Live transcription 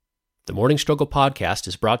The Morning Struggle podcast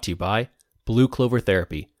is brought to you by Blue Clover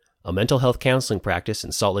Therapy, a mental health counseling practice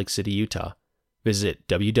in Salt Lake City, Utah. Visit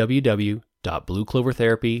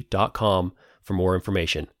www.blueclovertherapy.com for more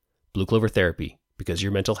information. Blue Clover Therapy, because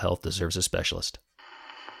your mental health deserves a specialist.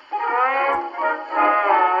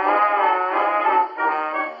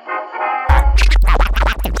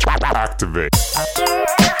 Activate.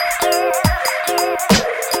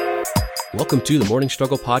 Welcome to the Morning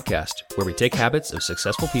Struggle podcast, where we take habits of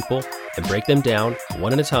successful people and break them down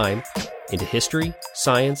one at a time into history,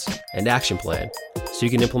 science, and action plan so you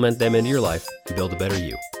can implement them into your life and build a better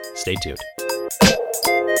you. Stay tuned.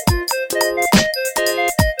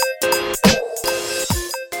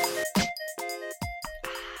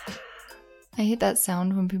 I hate that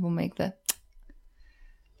sound when people make the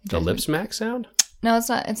lip smack sound? No, it's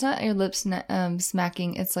not. It's not your lips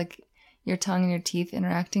smacking. It's like your tongue and your teeth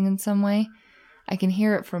interacting in some way. I can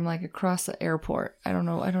hear it from like across the airport. I don't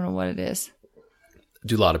know what it is.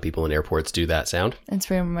 Do a lot of people in airports do that sound? It's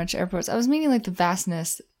very much airports. I was meaning like the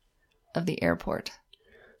vastness of the airport.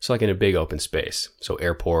 So like in a big open space. So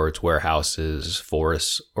airports, warehouses,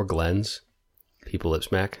 forests, or glens. People lip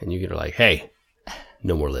smack, and you get like, "Hey,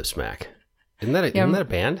 no more lip smack." Isn't that a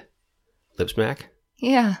band? Lip smack?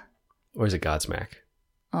 Yeah. Or is it Godsmack?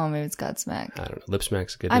 Oh, maybe it's Godsmack. I don't know. Lip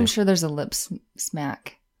smack's a good I'm name. sure there's a lip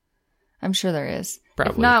smack. I'm sure there is.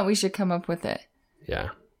 Probably. If not, we should come up with it. Yeah.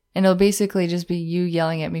 And it'll basically just be you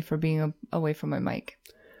yelling at me for being away from my mic.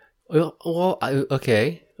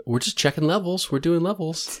 Okay. We're just checking levels. We're doing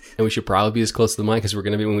levels. And we should probably be as close to the mic as we're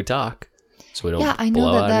going to be when we talk. So we don't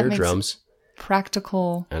blow out our eardrums.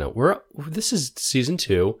 Practical. I know. This is season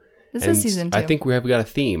 2. This is season 2. I think we've got a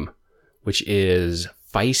theme, which is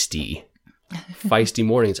feisty. Feisty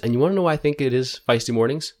mornings. And you want to know why I think it is feisty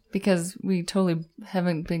mornings? Because we totally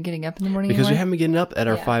haven't been getting up in the morning Because anymore? we haven't been getting up at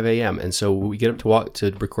our 5 a.m. And so we get up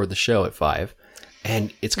to record the show at 5.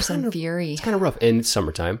 And it's kind of rough. And it's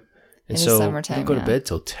summertime. And so summertime, we don't go to bed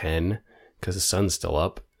till 10 because the sun's still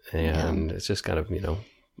up. And it's just kind of,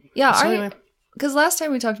 Yeah, so anyway. Because last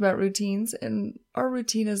time we talked about routines, and our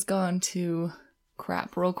routine has gone to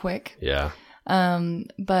crap real quick. Yeah.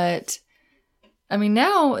 But I mean,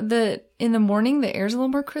 now in the morning, the air's a little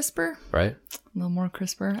more crisper. Right. A little more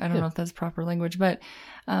crisper. I don't know if that's proper language, but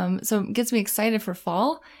so it gets me excited for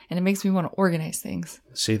fall, and it makes me want to organize things.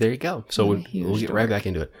 See, there you go. So we'll get right back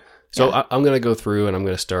into it. So I'm going to go through, and I'm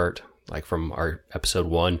going to start like from our episode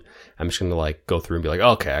 1. I'm just going to like go through and be like,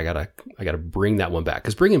 okay, I gotta bring that one back,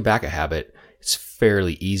 because bringing back a habit, it's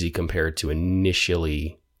fairly easy compared to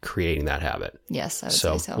initially creating that habit. Yes, I would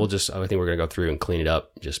say so. I think we're going to go through and clean it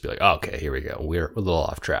up. Just be like, oh, okay, here we go. We're a little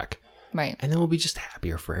off track. Right. And then we'll be just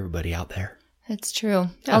happier for everybody out there. It's true.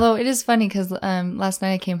 Yeah. Although it is funny because last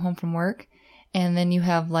night I came home from work, and then you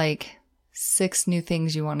have like 6 new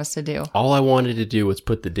things you want us to do. All I wanted to do was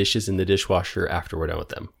put the dishes in the dishwasher after we're done with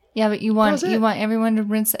them. Yeah, but you want everyone to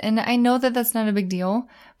rinse. And I know that that's not a big deal,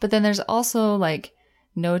 but then there's also like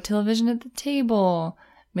no television at the table.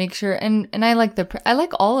 Make sure, and I like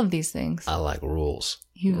all of these things. I like rules.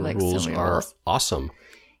 You like rules so many are rules. awesome.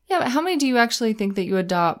 Yeah, but how many do you actually think that you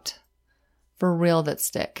adopt for real that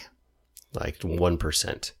stick? Like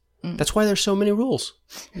 1%. That's why there's so many rules.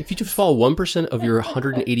 If you just follow 1% of your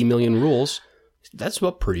 180 million rules, that's a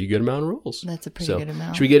pretty good amount of rules. That's a pretty good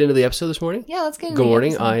amount. Should we get into the episode this morning? Yeah, let's get into Good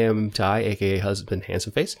morning. episode. I am Ty, aka Husband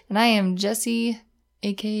Handsome Face. And I am Jessie,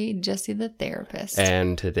 aka Jessie the Therapist.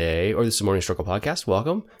 And today, this is the Morning Struggle podcast.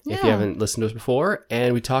 Welcome. Yeah. If you haven't listened to us before,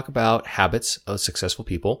 and we talk about habits of successful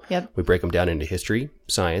people. Yep. We break them down into history,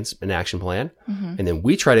 science, and action plan. Mm-hmm. And then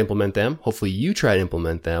we try to implement them. Hopefully you try to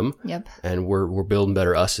implement them. Yep. And we're building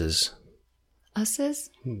better us's. Us's?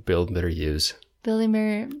 Build better yous.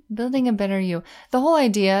 Building a better you. The whole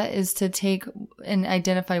idea is to take and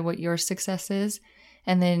identify what your success is,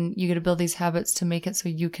 and then you got to build these habits to make it so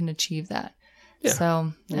you can achieve that. Yeah.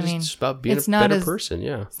 So, it's about being a better person.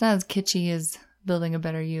 Yeah. It's not as kitschy as building a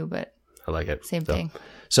better you, but I like it. Same thing.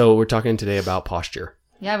 So we're talking today about posture.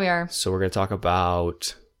 Yeah, we are. So we're going to talk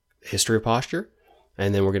about history of posture,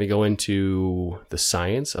 and then we're going to go into the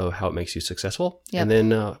science of how it makes you successful, and then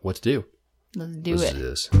what to do. Let's do it.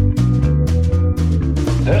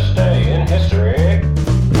 This day in history.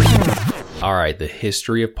 All right, the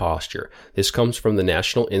history of posture. This comes from the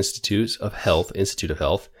National Institute of Health,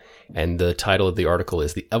 and the title of the article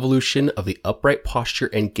is The Evolution of the Upright Posture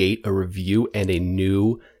and Gait, a Review and a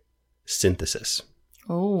New Synthesis.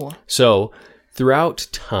 Oh. So throughout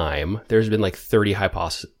time, there's been like 30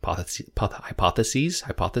 hypotheses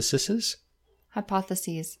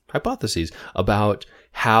about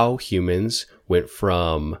how humans went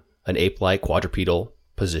from an ape-like quadrupedal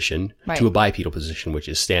position Right. to a bipedal position, which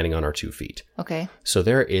is standing on our 2 feet. Okay. So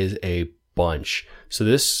there is a bunch. So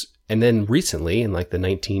this, and then recently in like the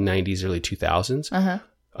 1990s, early 2000s,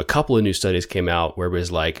 a couple of new studies came out where it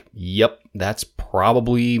was like, yep, that's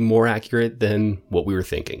probably more accurate than what we were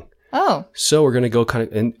thinking. Oh. So we're going to go kind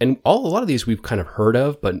of, and a lot of these we've kind of heard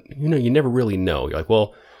of, but you never really know. You're like,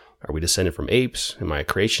 well, are we descended from apes? Am I a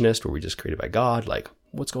creationist? Were we just created by God? Like,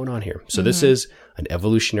 what's going on here? So this is an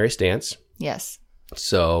evolutionary stance. Yes.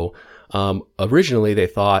 So originally they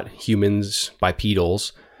thought humans,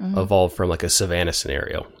 bipedals, evolved from like a savanna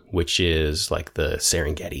scenario, which is like the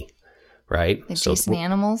Serengeti, right? Like So decent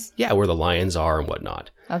animals? yeah, where the lions are and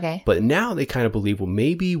whatnot. Okay. But now they kind of believe, well,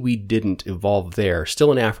 maybe we didn't evolve there,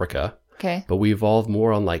 still in Africa, Okay. but we evolved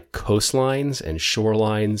more on like coastlines and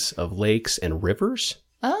shorelines of lakes and rivers.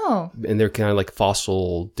 Oh. And they're kind of like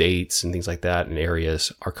fossil dates and things like that, and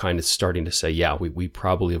areas are kind of starting to say, yeah, we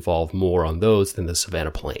probably evolved more on those than the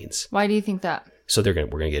savanna plains. Why do you think that? So we're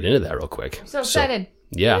gonna get into that real quick. So excited.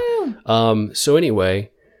 Yeah. So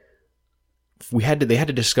anyway, they had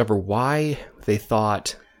to discover why they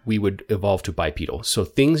thought we would evolve to bipedal. So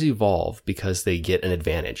things evolve because they get an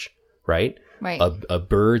advantage, right? Right. A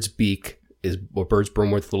bird's beak a bird's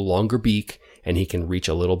born with a little longer beak, and he can reach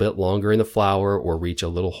a little bit longer in the flower or reach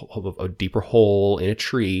a deeper hole in a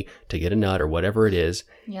tree to get a nut or whatever it is,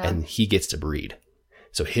 and he gets to breed.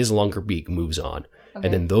 So his longer beak moves on. Okay.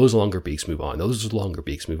 And then those longer beaks move on. Those longer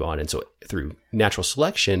beaks move on. And so through natural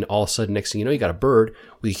selection, all of a sudden, next thing you know, you got a bird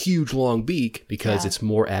with a huge long beak because it's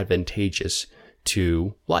more advantageous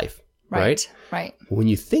to life, right? Right. When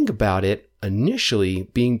you think about it, initially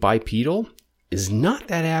being bipedal is not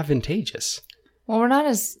that advantageous. Well,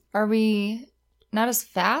 are we not as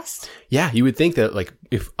fast? Yeah, you would think that like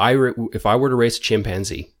if I were to race a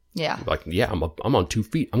chimpanzee, like I'm on 2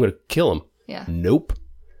 feet, I'm going to kill him. Yeah. Nope.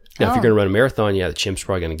 Now, if you're going to run a marathon, the chimp's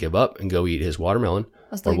probably going to give up and go eat his watermelon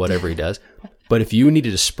or whatever he does. But if you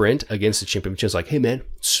needed to sprint against a chimp, the chimp's like, hey, man,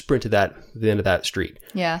 sprint to the end of that street.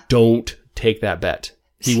 Yeah. Don't take that bet.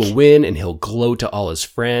 He will win, and he'll gloat to all his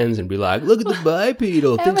friends and be like, look at the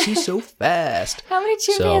bipedal. Thinks he's so fast. How many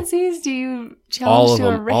chimpanzees do you challenge to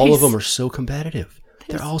a race? All of them are so competitive.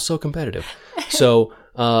 They're all so competitive. So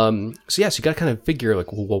you got to kind of figure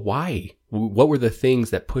like, well, why? What were the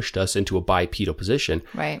things that pushed us into a bipedal position?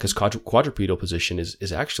 Right. Because quadrupedal position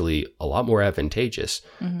is actually a lot more advantageous.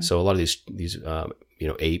 Mm-hmm. So a lot of these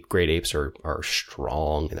great apes are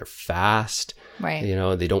strong and they're fast. Right.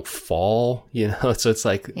 They don't fall. So it's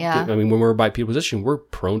like, I mean, when we're in a bipedal position, we're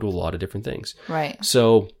prone to a lot of different things. Right.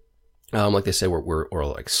 So, like they say, we're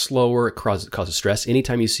like slower. It causes stress.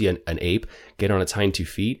 Anytime you see an ape get on its hind 2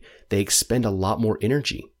 feet, they expend a lot more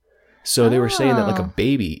energy. So they were saying that like a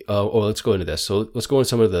baby. Let's go into this. So let's go into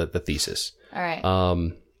some of the thesis. All right.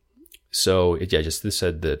 This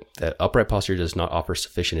said that upright posture does not offer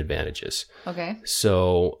sufficient advantages. Okay.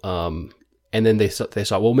 So, and then they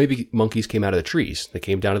saw, well, maybe monkeys came out of the trees. They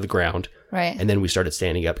came down to the ground. Right. And then we started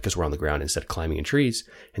standing up because we're on the ground instead of climbing in trees.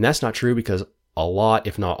 And that's not true because a lot,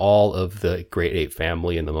 if not all, of the great ape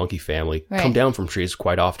family and the monkey family come down from trees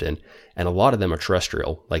quite often. And a lot of them are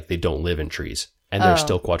terrestrial, like they don't live in trees. And they're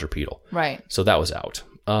still quadrupedal. Right. So that was out.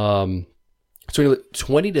 So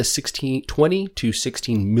 20 to 16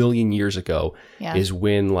 million years ago is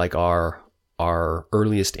when like our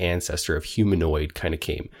earliest ancestor of humanoid kind of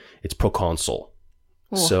came. It's proconsul.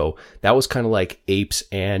 Ooh. So that was kind of like apes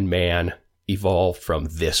and man evolved from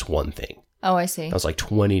this one thing. Oh, I see. That was like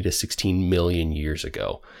 20 to 16 million years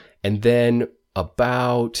ago. And then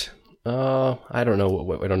about, I don't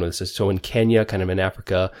know this is. So in Kenya, kind of in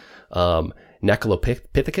Africa,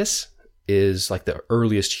 Necalopithecus is like the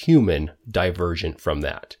earliest human divergent from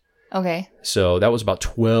that. Okay. So that was about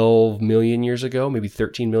 12 million years ago, maybe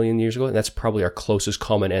 13 million years ago. And that's probably our closest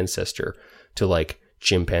common ancestor to like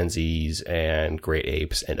chimpanzees and great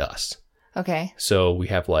apes and us. Okay. So we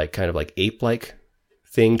have like kind of like ape-like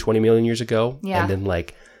thing 20 million years ago. Yeah. And then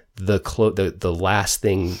like the last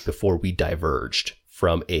thing before we diverged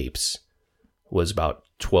from apes was about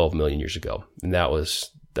 12 million years ago. And that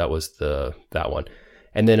was that one.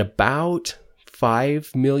 And then about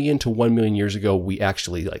 5 million to 1 million years ago, we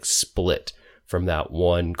actually like split from that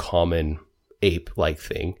one common ape-like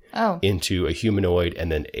thing into a humanoid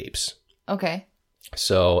and then apes. Okay.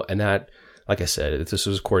 So, and that, like I said, this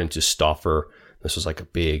was according to Stauffer. This was like a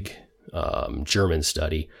big German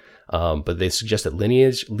study. But they suggest that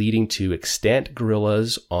lineage leading to extant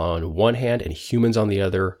gorillas on one hand and humans on the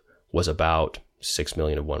other was about 6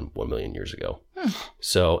 million to 1 million years ago.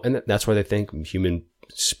 So, and that's why they think human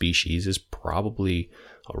species is probably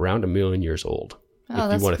around 1 million years old. Oh, if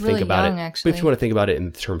that's you want to really think about young, it. actually. But if you want to think about it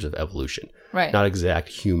in terms of evolution, Right. not exact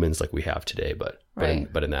humans like we have today, but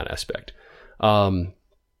in that aspect.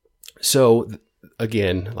 So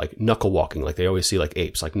again, like knuckle walking, like they always see like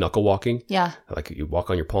apes, like knuckle walking. Yeah. Like you walk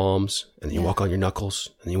on your palms and then you walk on your knuckles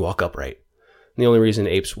and then you walk upright. And the only reason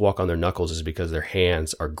apes walk on their knuckles is because their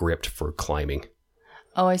hands are gripped for climbing.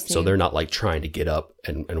 Oh, I see. So they're not like trying to get up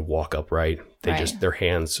and walk upright. They Right. just, their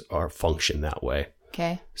hands are function that way.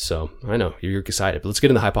 Okay. So I know you're excited, but let's get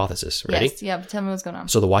into the hypothesis. Ready? Yes. Yeah. Tell me what's going on.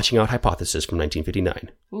 So the watching out hypothesis from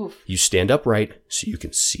 1959. Oof. You stand upright so you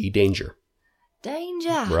can see danger,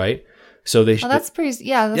 Danger. right? So they, Oh, that's pretty.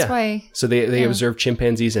 Yeah. That's why. So they observed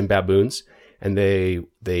chimpanzees and baboons, and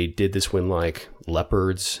they did this when like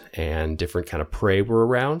leopards and different kind of prey were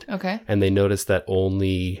around. Okay. And they noticed that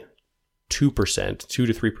only 2%, 2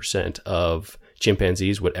 to 3% of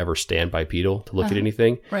chimpanzees would ever stand bipedal to look at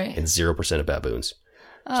anything, Right. and 0% of baboons.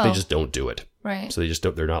 So Oh. they just don't do it. Right. So they just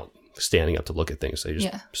don't. They're not standing up to look at things. They just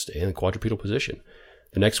Yeah. stay in a quadrupedal position.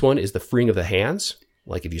 The next one is the freeing of the hands.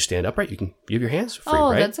 Like if you stand upright, you have your hands free,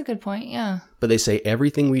 Oh, right? that's a good point. Yeah. But they say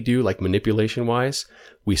everything we do, like manipulation wise,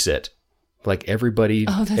 we sit. Like everybody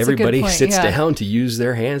Oh, that's a good point, sits yeah. down to use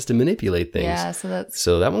their hands to manipulate things. Yeah. So that's.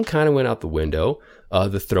 So that one kind of went out the window.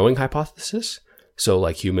 The throwing hypothesis. So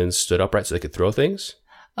like humans stood upright so they could throw things.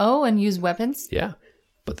 Oh, and use weapons. Yeah.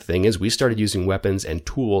 But the thing is, we started using weapons and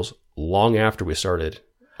tools long after we started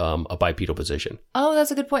a bipedal position. Oh, that's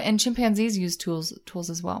a good point. And chimpanzees use tools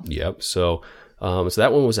as well. Yep. So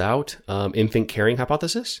that one was out. Infant carrying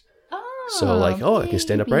hypothesis. Oh. So like, I can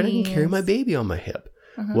stand upright. I can carry my baby on my hip.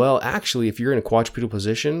 Well, actually, if you're in a quadrupedal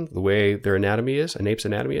position, the way their anatomy is, an ape's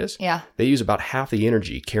anatomy is, Yeah. they use about half the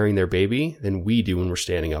energy carrying their baby than we do when we're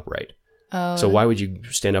standing upright. Oh. So why would you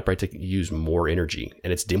stand upright to use more energy?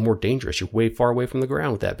 And it's more dangerous. You're way far away from the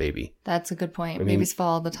ground with that baby. That's a good point. mean, Babies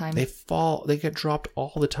fall all the time. They get dropped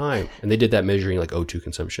all the time. And they did that measuring like O2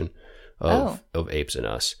 consumption of apes and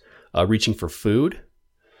us. Reaching for food.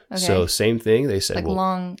 Okay. So same thing. They said, Like well,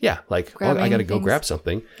 long. yeah, like, I grabbing got to go things. grab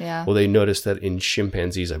something. Yeah. Well, they noticed that in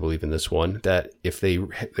chimpanzees, I believe in this one, that if they were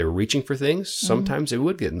reaching for things, sometimes they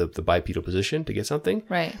would get in the bipedal position to get something.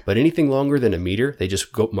 Right. But anything longer than a meter, they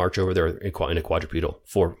just go march over there in a quadrupedal,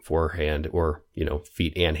 forehand or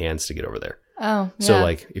feet and hands to get over there. Oh, yeah. So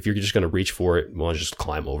like if you're just going to reach for it, well, just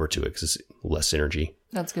climb over to it because it's less energy.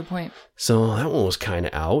 That's a good point. So that one was kind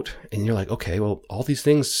of out, and you're like, okay, well, all these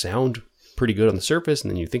things sound pretty good on the surface, and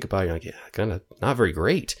then you think about it, you're like, yeah, kind of not very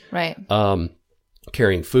great. Right.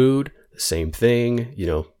 Carrying food, same thing.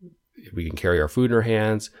 We can carry our food in our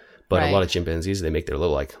hands, but a lot of chimpanzees, they make their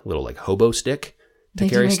little hobo stick to They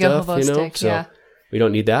do carry make a stuff. hobo stick, so yeah. we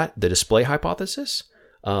don't need that. The display hypothesis,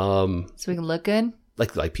 So we can look good.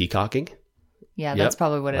 like peacocking. Yeah, Yep. that's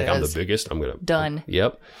probably what it like is. I'm the biggest. I'm gonna Done.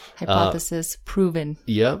 Yep. Hypothesis proven.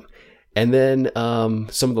 Yep. And then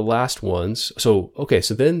some of the last ones. So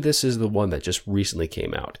then this is the one that just recently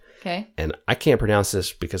came out. Okay. And I can't pronounce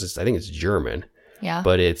this because I think it's German, Yeah.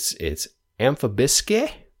 but it's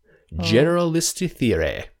Amphibiscae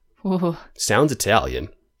generalistithere. Ooh, Sounds Italian,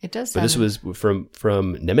 it does but sound. this was from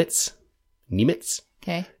Nemitz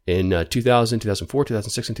Okay. in 2000, 2004,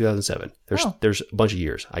 2006, and 2007. There's a bunch of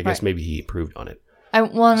years. I guess Right. maybe he improved on it. I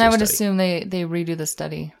would study. assume they redo the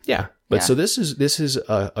study. Yeah, but Yeah. so this is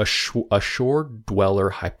a shore dweller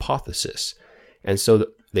hypothesis, and so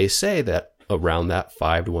they say that around that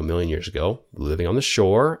 5 to 1 million years ago, living on the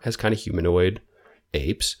shore as kind of humanoid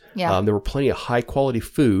apes, Yeah. there were plenty of high quality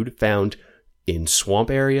food found in swamp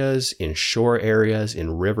areas, in shore areas,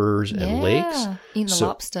 in rivers and lakes. Eating the So-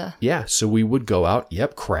 lobster. Yeah, so we would go out,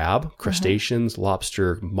 crab, crustaceans,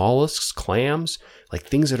 lobster, mollusks, clams, like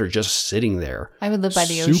things that are just sitting there. I would live by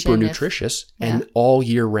the ocean. Super if- nutritious and all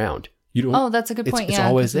year round. You don't. Oh, that's a good point. It's yeah,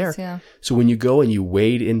 always 'cause there. it's- Yeah. So when you go and you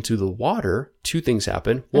wade into the water, two things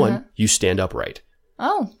happen. One, Uh-huh. you stand upright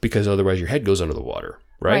Oh, because otherwise your head goes under the water,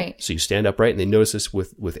 right? Right. So you stand upright, and they notice this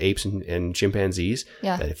with apes and chimpanzees.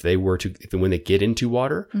 Yeah. That when they get into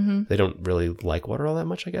water, they don't really like water all that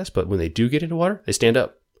much, I guess. But when they do get into water, they stand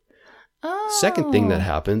up. oh. Second thing that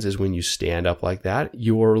happens is when you stand up like that,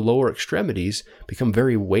 your lower extremities become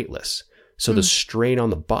very weightless. So the strain on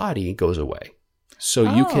the body goes away. So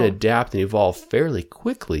you can Oh. adapt and evolve fairly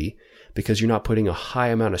quickly because you're not putting a high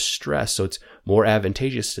amount of stress. So it's more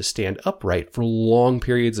advantageous to stand upright for long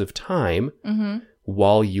periods of time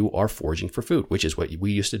while you are foraging for food, which is what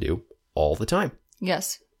we used to do all the time.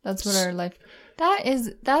 Yes, that's what our life.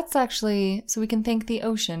 That's actually so we can thank the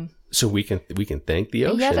ocean. So we can thank the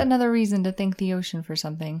ocean. Yet another reason to thank the ocean for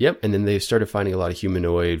something. Yep. And then they started finding a lot of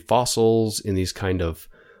humanoid fossils in these kind of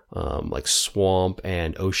like swamp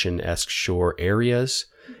and ocean-esque shore areas.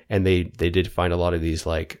 And they did find a lot of these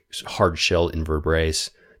like hard shell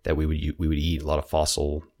invertebrates that we would eat, a lot of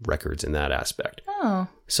fossil records in that aspect. Oh.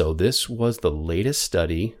 So this was the latest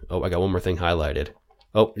study. Oh, I got one more thing highlighted.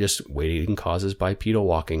 Oh, just weight-eating causes bipedal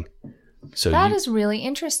walking. So that is really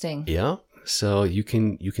interesting. Yeah. So you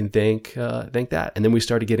can thank that. And then we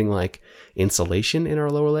started getting like insulation in our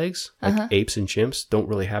lower legs. Like apes and chimps don't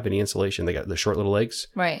really have any insulation. They got the short little legs.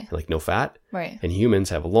 Right. Like no fat. Right. And humans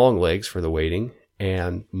have long legs for the wading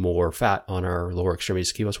and more fat on our lower extremities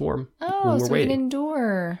to keep us warm when we're so wading. we can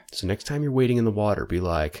endure. So next time you're wading in the water, be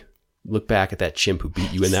like, look back at that chimp who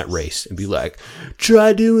beat you in that race and be like,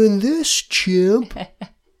 try doing this, chimp.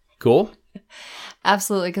 Cool?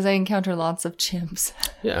 Absolutely, because I encounter lots of chimps.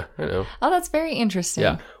 Yeah, I know. Oh, that's very interesting.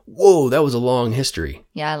 Yeah. Whoa, that was a long history.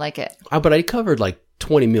 Yeah, I like it. But I covered like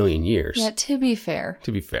 20 million years. Yeah, to be fair.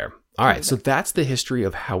 To be fair. All right, so that's the history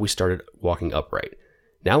of how we started walking upright.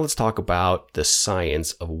 Now let's talk about the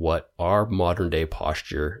science of what our modern day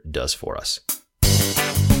posture does for us.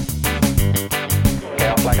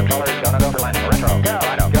 Chaos like controllers, gonna go for landing. Retro, go,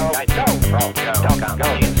 I don't go, I go, control, go, Telcom, go,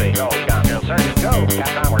 GNC, go, Econ, go, Surgeon, go,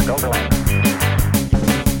 Captain Onward, go for landing.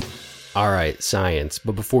 All right, science.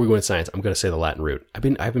 But before we go into science, I'm going to say the Latin root. I've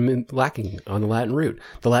been lacking on the Latin root.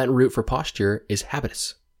 The Latin root for posture is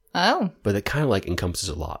habitus. Oh. But it kind of like encompasses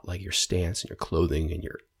a lot, like your stance and your clothing and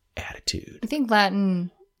your attitude. I think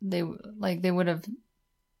Latin, they would have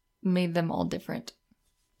made them all different.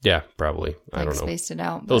 Yeah, probably. I don't know. Spaced it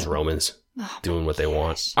out. Those Romans doing what they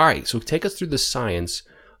want. All right, so take us through the science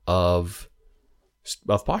of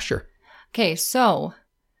posture. Okay, so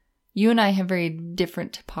you and I have very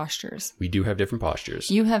different postures. We do have different postures.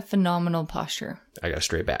 You have phenomenal posture. I got a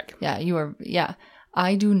straight back. Yeah, you are. Yeah,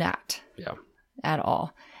 I do not. Yeah. At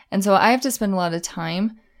all. And so I have to spend a lot of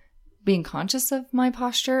time being conscious of my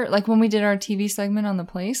posture. Like when we did our TV segment on the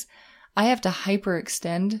place, I have to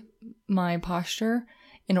hyperextend my posture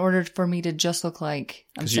in order for me to just look like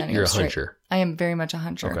I'm standing you're up straight. a huncher. I am very much a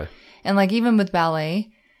huncher. Okay. And like even with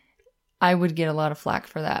ballet, I would get a lot of flack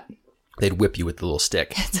for that. They'd whip you with the little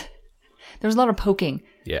stick. There's a lot of poking.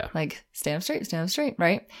 Yeah. Like stand up straight,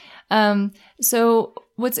 right? So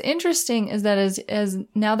what's interesting is that as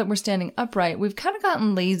now that we're standing upright, we've kind of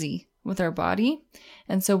gotten lazy with our body.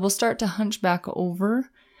 And so we'll start to hunch back over,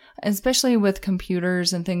 especially with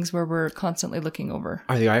computers and things where we're constantly looking over.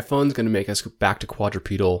 Are the iPhones going to make us go back to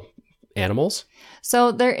quadrupedal animals?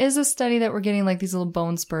 So there is a study that we're getting like these little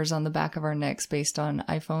bone spurs on the back of our necks based on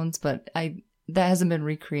iPhones, but that hasn't been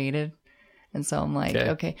recreated. And so I'm like,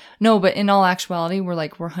 okay. No, but in all actuality,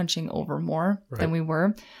 we're hunching over more than we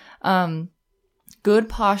were. Good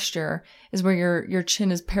posture is where your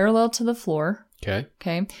chin is parallel to the floor. Okay.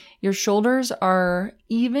 Okay. Your shoulders are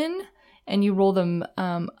even and you roll them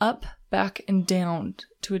up, back, and down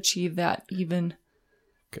to achieve that even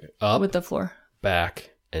Up with the floor.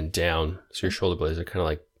 Back and down. So your shoulder blades are kind of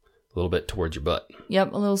like a little bit towards your butt.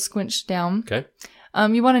 Yep. A little squinched down. Okay.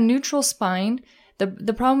 You want a neutral spine.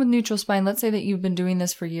 The problem with neutral spine, let's say that you've been doing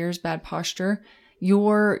this for years, bad posture,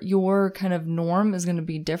 your kind of norm is going to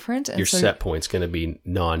be different. And your so set point's going to be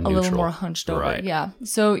non-neutral. A little more hunched over. Right. Yeah.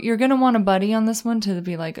 So you're going to want a buddy on this one to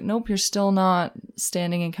be like, nope, you're still not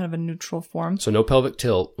standing in kind of a neutral form. So no pelvic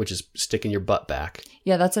tilt, which is sticking your butt back.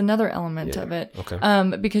 Yeah, that's another element of it.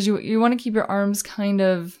 Okay. Because you want to keep your arms kind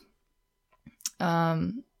of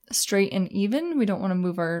straight and even. We don't want to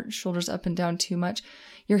move our shoulders up and down too much.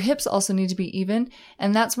 Your hips also need to be even.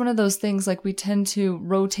 And that's one of those things like we tend to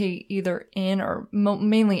rotate either in or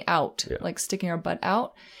mainly out, like sticking our butt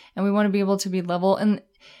out. And we want to be able to be level. And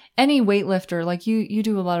any weightlifter, like you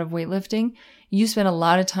do a lot of weightlifting, you spend a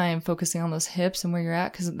lot of time focusing on those hips and where you're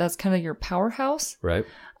at because that's kind of your powerhouse. Right.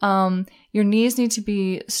 Your knees need to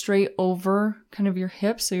be straight over kind of your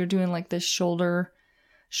hips. So you're doing like this shoulder,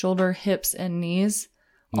 hips, and knees.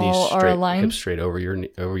 All straight, are aligned. Hips straight over your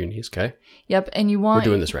knees. Okay. Yep. And you want...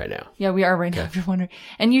 We're doing this right now. Yeah, we are right now, if you're wondering.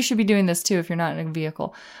 And you should be doing this too if you're not in a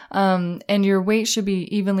vehicle. And your weight should be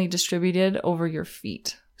evenly distributed over your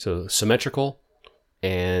feet. So symmetrical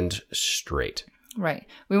and straight. Right.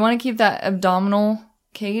 We want to keep that abdominal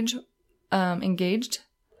cage engaged.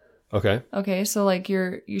 Okay. Okay. So like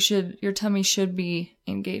your tummy should be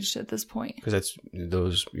engaged at this point. Because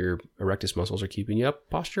your erectus muscles are keeping you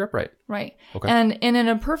posture upright. Right. Okay. And in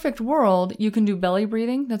a perfect world, you can do belly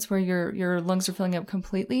breathing. That's where your lungs are filling up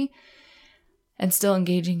completely and still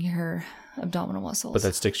engaging your abdominal muscles. But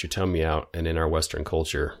that sticks your tummy out. And in our Western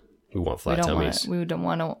culture, we want flat tummies. We don't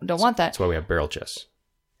want that. That's why we have barrel chests.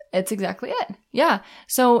 It's exactly it. Yeah.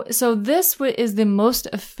 So this is the most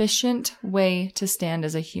efficient way to stand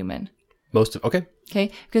as a human. Okay.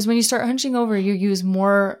 Okay. Because when you start hunching over, you use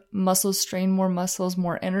more muscles, strain more muscles,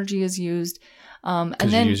 more energy is used. And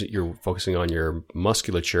then you're focusing on your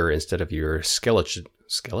musculature instead of your skeleton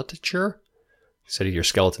instead of your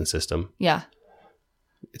skeleton system. Yeah.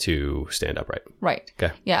 To stand upright. Right.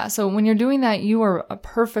 Okay. Yeah. So when you're doing that, you are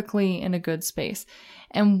perfectly in a good space.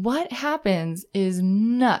 And what happens is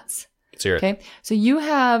nuts. Let's hear it. Okay. So you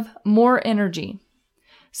have more energy.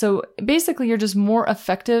 So basically you're just more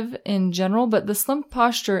effective in general, but the slump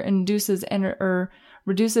posture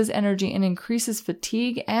reduces energy and increases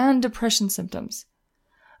fatigue and depression symptoms.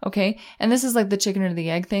 Okay. And this is like the chicken or the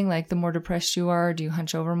egg thing. Like the more depressed you are, do you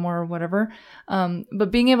hunch over more or whatever?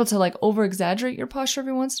 But being able to like over exaggerate your posture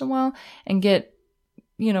every once in a while and get,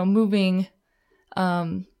 moving,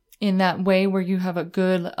 in that way where you have a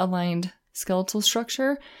good aligned skeletal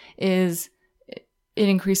structure it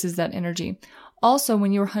increases that energy. Also,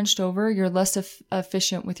 when you're hunched over, you're less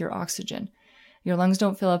efficient with your oxygen. Your lungs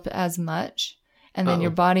don't fill up as much. And then your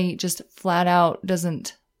body just flat out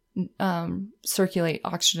doesn't circulate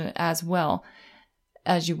oxygen as well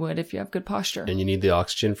as you would if you have good posture. And you need the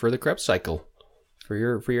oxygen for the Krebs cycle for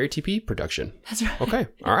your ATP production. That's right. Okay.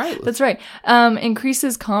 All right. That's right.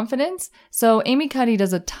 Increases confidence. So Amy Cuddy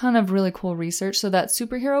does a ton of really cool research. So that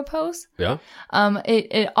superhero pose. Yeah.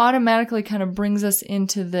 It automatically kind of brings us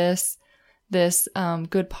into this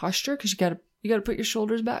good posture because you got to put your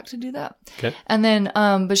shoulders back to do that. Okay. And then,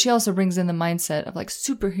 but she also brings in the mindset of like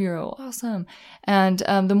superhero, awesome. And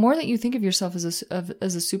the more that you think of yourself as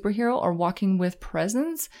a superhero or walking with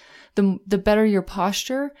presence, the better your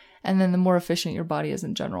posture, and then the more efficient your body is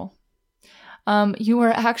in general. You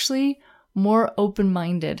are actually more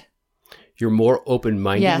open-minded. You're more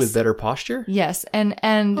open-minded Yes. with better posture? Yes. And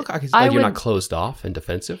Okay, you're not closed off and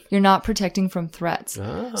defensive? You're not protecting from threats.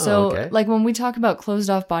 Oh, So okay. like when we talk about closed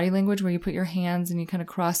off body language where you put your hands and you kind of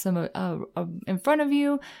cross them in front of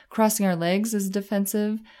you, crossing our legs is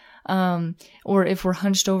defensive. Or if we're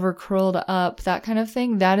hunched over, curled up, that kind of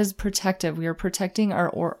thing, that is protective. We are protecting our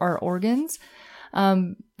organs.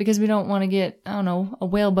 Because we don't want to get, a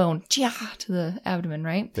whalebone to the abdomen,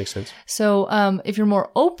 right? Makes sense. So, if you're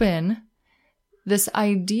more open, this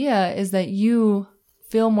idea is that you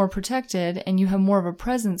feel more protected and you have more of a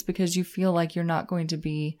presence because you feel like you're not going to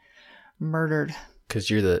be murdered. Because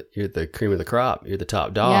you're the cream of the crop. You're the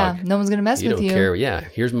top dog. Yeah, no one's going to mess with you. You don't care. Yeah,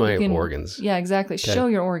 here's my organs. Yeah, exactly. Okay. Show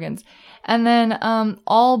your organs. And then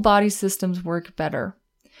all body systems work better.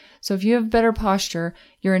 So if you have better posture,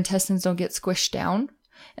 your intestines don't get squished down.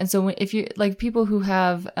 And so if you, like people who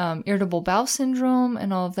have irritable bowel syndrome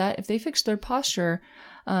and all of that, if they fix their posture,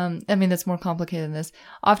 that's more complicated than this.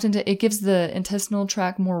 Often it gives the intestinal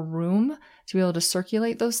tract more room to be able to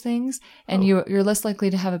circulate those things. And you're less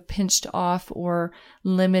likely to have a pinched off or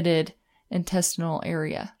limited intestinal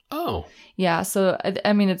area. Oh. Yeah. So,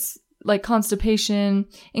 it's like constipation,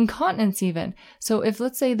 incontinence even. So if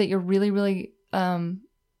let's say that you're really, really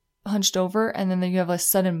hunched over and then you have a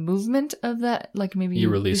sudden movement of that, like maybe you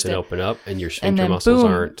release and open up and your sphincter muscles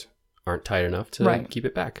aren't tight enough to keep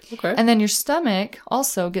it back. Okay. And then your stomach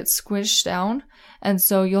also gets squished down. And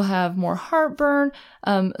so you'll have more heartburn,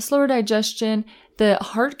 slower digestion. The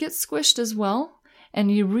heart gets squished as well.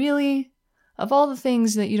 And you really, of all the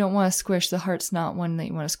things that you don't want to squish, the heart's not one that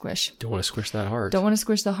you want to squish. Don't want to squish that heart. Don't want to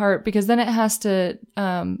squish the heart because then it has to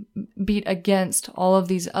beat against all of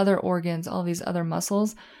these other organs, all these other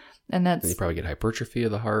muscles. And you probably get hypertrophy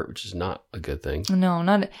of the heart, which is not a good thing. No,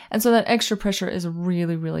 not. And so that extra pressure is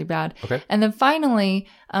really, really bad. Okay. And then finally,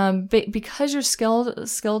 because your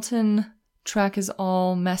skeleton tract is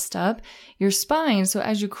all messed up, your spine. So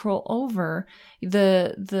as you curl over,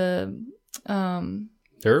 the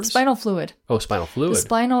nerves, spinal fluid. Oh, spinal fluid.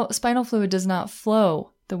 The spinal fluid does not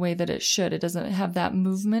flow the way that it should. It doesn't have that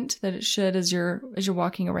movement that it should as you're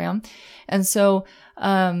walking around. And so,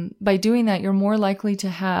 by doing that, you're more likely to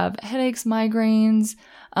have headaches, migraines.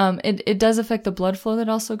 It does affect the blood flow that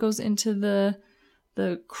also goes into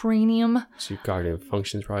the cranium. So your cognitive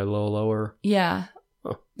function's probably lower. Yeah.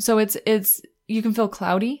 Oh. So it's, you can feel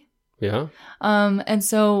cloudy. Yeah. And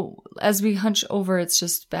so as we hunch over, it's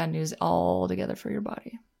just bad news altogether for your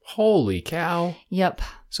body. Holy cow. Yep.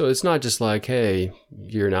 So it's not just like, hey,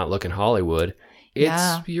 you're not looking Hollywood.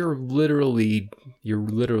 It's you're literally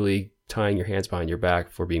tying your hands behind your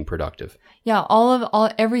back for being productive. Yeah,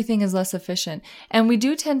 everything is less efficient. And we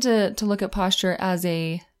do tend to look at posture as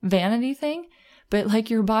a vanity thing, but like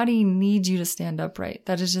your body needs you to stand upright.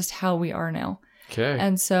 That is just how we are now. Okay.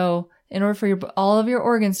 And so in order for all of your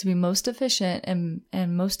organs to be most efficient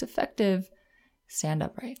and most effective, stand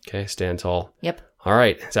upright. Okay, stand tall. Yep. All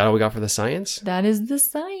right. Is that all we got for the science? That is the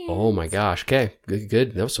science. Oh my gosh. Okay.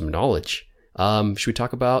 Good. That was some knowledge. Should we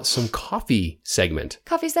talk about some coffee segment?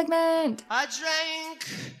 Coffee segment. I drank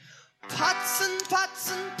pots and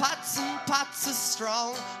pots and pots and pots of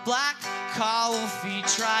strong black coffee,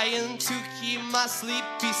 trying to keep my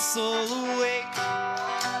sleepy soul awake.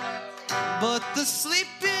 But the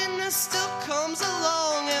sleepiness still comes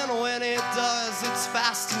along, and when it does, it's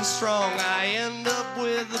fast and strong. I end up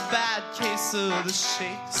with a bad case of the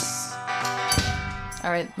shakes.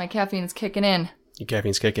 All right, my caffeine's kicking in. Your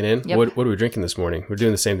caffeine's kicking in? Yep. What are we drinking this morning? We're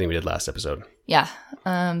doing the same thing we did last episode. Yeah.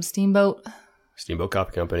 Steamboat. Steamboat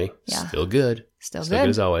Coffee Company. Yeah. Still good. Still good good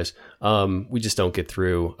as always. We just don't get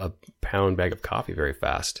through a pound bag of coffee very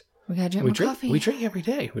fast. We gotta drink more coffee. We drink every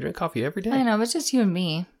day. We drink coffee every day. I know, but it's just you and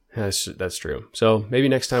me. That's true. So maybe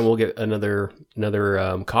next time we'll get another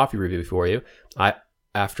coffee review for you.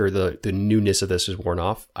 After the newness of this is worn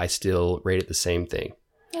off, I still rate it the same thing.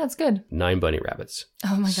 Yeah, it's good. 9 bunny rabbits.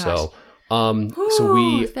 Oh my gosh. So,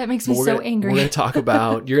 that makes me so angry. We're going to talk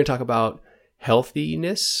about. You're going to talk about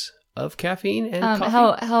healthiness of caffeine and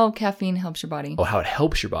coffee. How caffeine helps your body. Oh, how it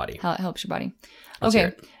helps your body. How it helps your body. Let's hear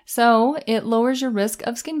Okay, it. so it lowers your risk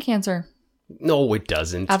of skin cancer. No, it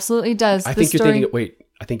doesn't. Absolutely does. I think you're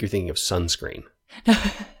thinking of sunscreen.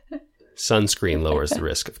 Sunscreen lowers the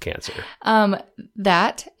risk of cancer.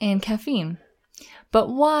 That and caffeine. But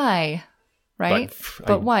why? Right?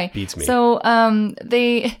 But why? Beats me. So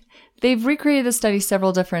they've recreated the study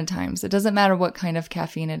several different times. It doesn't matter what kind of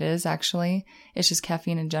caffeine it is, actually. It's just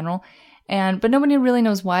caffeine in general. But nobody really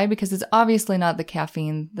knows why, because it's obviously not the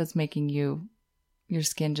caffeine that's making your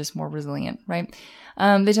skin just more resilient, right?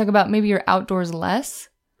 They talk about maybe you're outdoors less.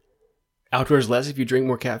 Outdoors less if you drink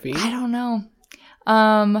more caffeine? I don't know.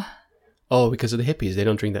 Because of the hippies. They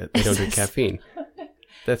don't drink that. They don't drink caffeine.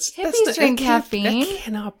 Hippies drink caffeine. That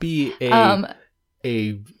cannot be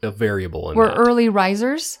a variable in we're that. early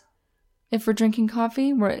risers. If we're drinking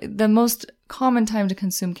coffee, the most common time to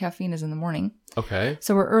consume caffeine is in the morning. Okay.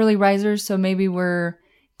 So we're early risers. So maybe we're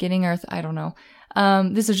getting I don't know.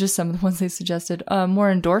 This is just some of the ones they suggested. More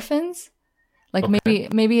endorphins. Like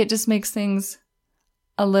maybe it just makes things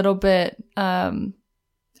a little bit, I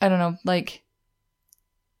don't know, like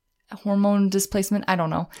hormone displacement. I don't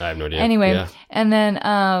know. I have no idea. Anyway, yeah. And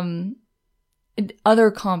then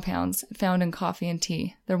other compounds found in coffee and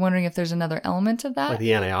tea. They're wondering if there's another element of that. Like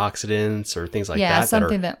the antioxidants or things like Yeah, that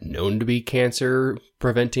something that are that- known to be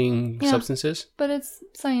cancer-preventing substances. But it's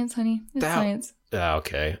science, honey. It's science.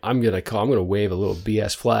 Okay. I'm gonna wave a little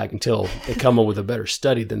BS flag until they come up with a better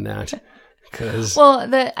study than that.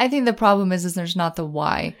 I think the problem is there's not the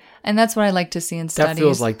why. And that's what I like to see in studies. That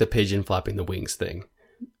feels like the pigeon flapping the wings thing.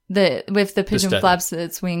 If the pigeon flaps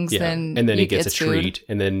its wings, then he gets a food. treat,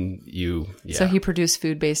 and then So he produced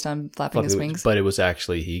food based on flapping his wings. But it was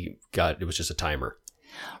actually it was just a timer.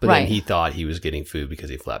 But then he thought he was getting food because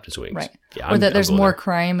he flapped his wings. Right. Yeah, or that there's more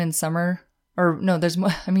crime in summer. Or no, there's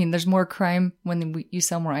more crime when you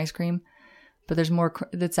sell more ice cream. But there's more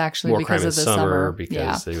that's actually more because crime of the in summer.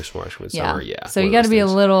 Because they were more in summer. Yeah. So you got to be a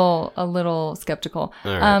little skeptical.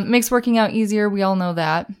 Right. Makes working out easier. We all know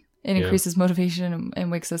that. It increases motivation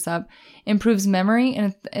and wakes us up. Improves memory,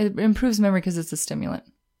 and it improves memory because it's a stimulant.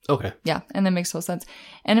 Okay. Yeah, and that makes total sense.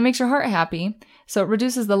 And it makes your heart happy. So it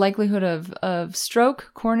reduces the likelihood of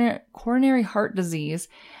stroke, coronary heart disease,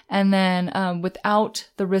 and then without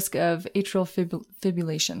the risk of atrial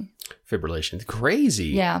fibrillation. Fibrillation. Crazy.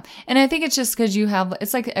 Yeah. And I think it's just because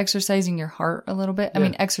it's like exercising your heart a little bit. I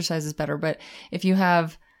mean, exercise is better, but if you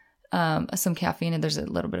have some caffeine and there's a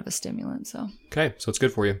little bit of a stimulant, so. Okay. So it's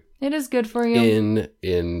good for you. It is good for you.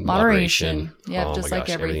 In moderation. Yeah, oh just my like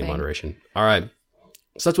gosh, everything in everything. moderation. All right.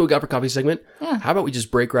 So that's what we got for coffee segment. Yeah. How about we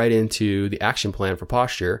just break right into the action plan for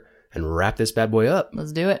posture and wrap this bad boy up?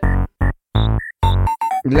 Let's do it.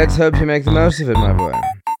 Let's hope you make the most of it, my boy.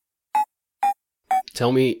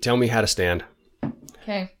 Tell me how to stand.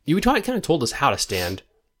 Okay. You kind of told us how to stand.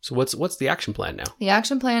 So what's the action plan now? The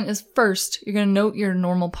action plan is first, you're going to note your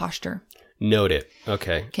normal posture. Note it.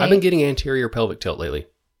 Okay. I've been getting anterior pelvic tilt lately.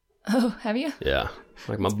 Oh, have you? Yeah.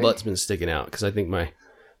 Like my butt's been sticking out because I think my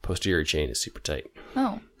posterior chain is super tight.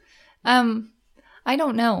 Oh. I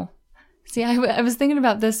don't know. See, I was thinking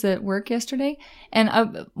about this at work yesterday,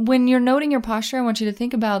 and when you're noting your posture, I want you to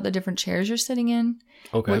think about the different chairs you're sitting in,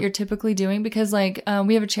 Okay. what you're typically doing, because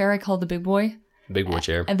we have a chair I call the big boy. Big boy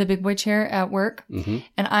chair. And the big boy chair at work, Mm-hmm.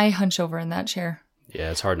 and I hunch over in that chair.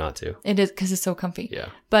 Yeah, it's hard not to. It is because it's so comfy. Yeah.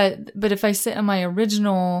 But if I sit in my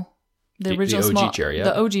original, the original OG small chair, yeah.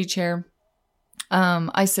 the OG chair,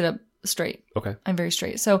 I sit up straight. Okay. I'm very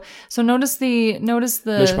straight. So notice the Notice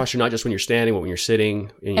posture not just when you're standing, but when you're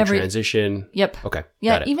sitting, in your transition. Yep. Okay.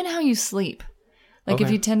 Yeah, Got it. even how you sleep. Like if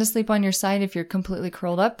Okay. you tend to sleep on your side, if you're completely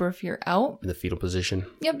curled up or if you're out. In the fetal position.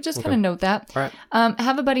 Yep, just kind of note that. All right.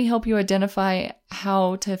 Have a buddy help you identify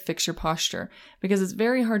how to fix your posture because it's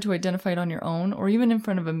very hard to identify it on your own or even in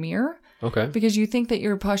front of a mirror Okay. because you think that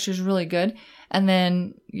your posture is really good and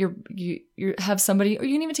then you have somebody, or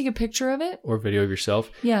you can even take a picture of it. Or video of yourself.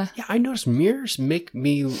 Yeah. Yeah, I noticed mirrors make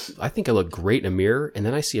me, I think I look great in a mirror, and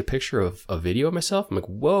then I see a picture of a video of myself. I'm like,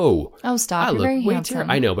 whoa. Oh, stop. I You're look very way handsome.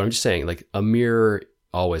 I know, but I'm just saying, like, a mirror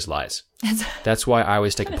always lies. That's why I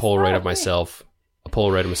always take a Polaroid of myself.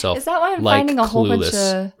 Is that why I'm like finding a whole bunch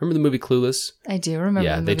Clueless. of... Remember the movie Clueless? I do remember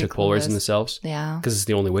Yeah, the they movie took Polaroids of Clueless. themselves. Yeah. Because it's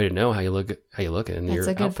the only way to know how you look in your That's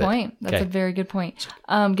a good outfit. point. That's Okay. a very good point.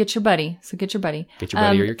 Get your buddy. So get your buddy. Get your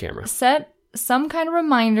buddy or your camera. Set some kind of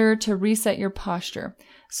reminder to reset your posture.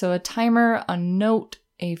 So a timer, a note,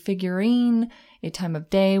 a figurine, a time of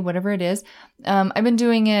day, whatever it is. I've been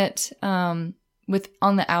doing it on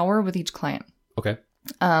the hour with each client. Okay.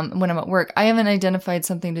 When I'm at work. I haven't identified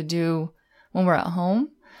something to do when we're at home.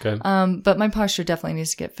 Okay. But my posture definitely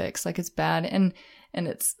needs to get fixed. Like it's bad and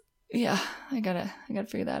it's, yeah, I gotta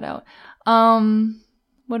figure that out.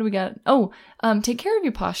 What do we got? Oh, take care of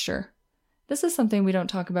your posture. This is something we don't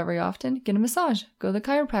talk about very often. Get a massage, go to the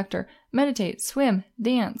chiropractor, meditate, swim,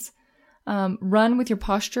 dance, run with your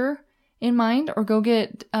posture in mind, or go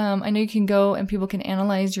get, I know you can go and people can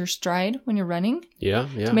analyze your stride when you're running. Yeah.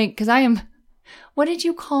 Because I am, what did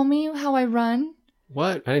you call me? How I run?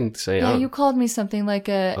 What? I didn't say. Yeah, you called me something like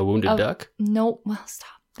a wounded duck? No, well, stop.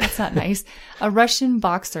 That's not nice. A Russian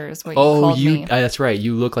boxer is what you called me. That's right.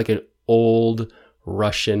 You look like an old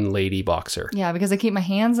Russian lady boxer. Yeah, because I keep my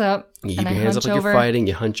hands up. You keep and your I hands up hunch like over. you're fighting.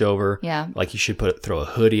 You hunch over. Yeah. Like you should throw a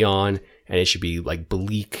hoodie on, and it should be like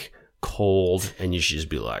bleak, cold, and you should just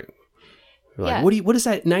be like, Yeah. what is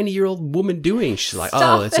that 90-year-old woman doing? She's like,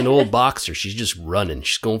 Stop it's an old boxer. She's just running.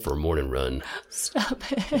 She's going for a morning run. Stop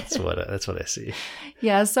it. That's what I see.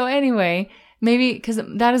 Yeah, so anyway, maybe, because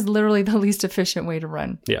that is literally the least efficient way to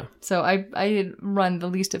run. Yeah. So I run the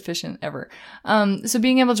least efficient ever. So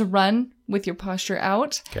being able to run with your posture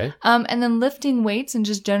out. Okay. And then lifting weights and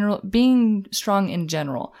just being strong in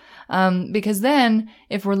general. Because then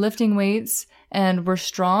if we're lifting weights and we're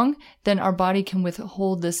strong, then our body can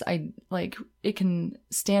withhold this, it can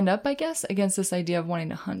stand up, I guess, against this idea of wanting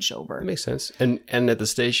to hunch over. That makes sense. And at the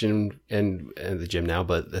station and the gym now,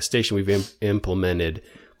 but the station we've implemented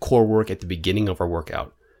core work at the beginning of our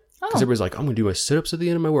workout. Because everybody's like, I'm going to do my sit-ups at the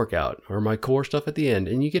end of my workout or my core stuff at the end.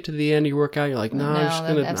 And you get to the end of your workout, you're like, I'm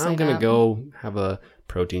going to go have a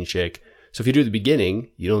protein shake. So if you do it at the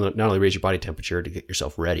beginning, you don't not only raise your body temperature to get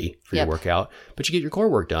yourself ready for your workout, but you get your core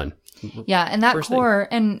work done. Yeah, and that First core,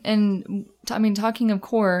 and I mean, talking of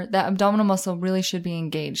core, that abdominal muscle really should be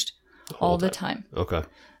engaged all the time. Okay.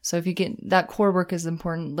 So if you get that core work is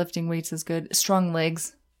important, lifting weights is good, strong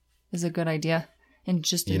legs is a good idea, and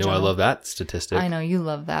just in I general. love that statistic. I know you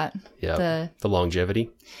love that. Yeah. The longevity.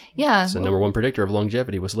 Yeah. It's the number one predictor of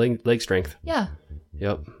longevity was leg strength. Yeah.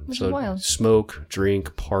 Yep. Which is wild. Smoke,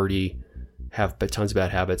 drink, party, have tons of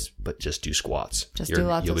bad habits, but just do squats. Do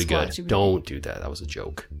lots You'll of be squats. good. Don't do that. That was a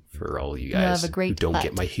joke for all you guys have a great who don't butt.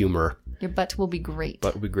 get my humor. Your butt will be great.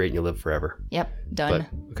 Butt will be great and you'll live forever. Yep. Done.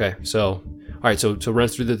 But, okay. So, all right. So run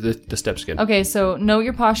us through the steps again. Okay. So note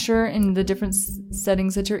your posture in the different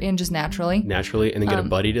settings that you're in just naturally. Naturally, and then get a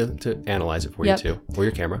buddy to analyze it for you too, or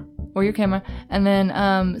your camera. And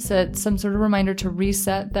then set some sort of reminder to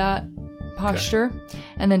reset that posture,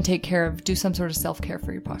 and then do some sort of self-care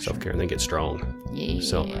for your posture. Self-care, and then get strong. Yeah.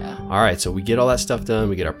 So, all right. So we get all that stuff done.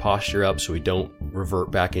 We get our posture up so we don't revert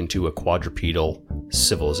back into a quadrupedal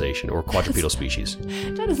civilization or quadrupedal species.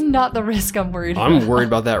 That is not the risk I'm worried about. I'm worried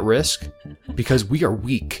about that risk because we are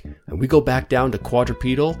weak and we go back down to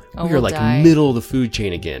quadrupedal. We are we'll like die. middle of the food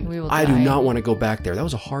chain again. We will I do die. not want to go back there. That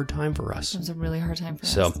was a hard time for us. It was a really hard time for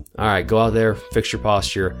us. So, all right, go out there, fix your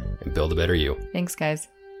posture, and build a better you. Thanks, guys.